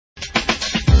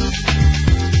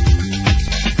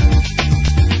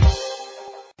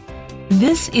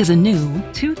This is a new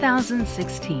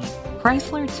 2016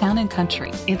 Chrysler Town &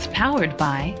 Country. It's powered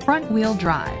by front-wheel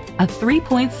drive, a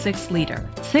 3.6-liter,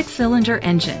 6-cylinder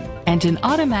engine, and an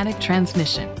automatic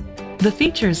transmission. The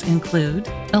features include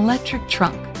electric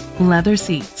trunk, leather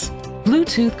seats,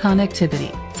 Bluetooth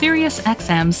connectivity, Sirius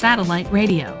XM satellite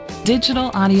radio, digital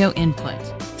audio input,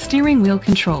 steering wheel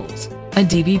controls, a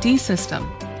DVD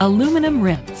system, aluminum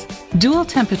rims, dual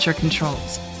temperature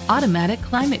controls, automatic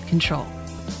climate control.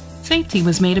 Safety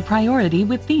was made a priority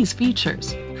with these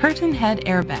features: curtain head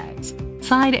airbags,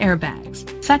 side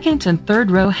airbags, second and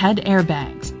third row head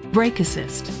airbags, brake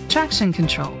assist, traction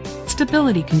control,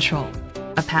 stability control,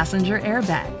 a passenger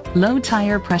airbag, low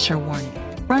tire pressure warning,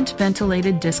 front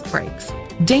ventilated disc brakes,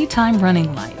 daytime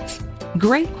running lights.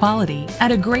 Great quality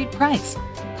at a great price.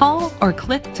 Call or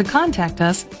click to contact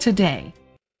us today.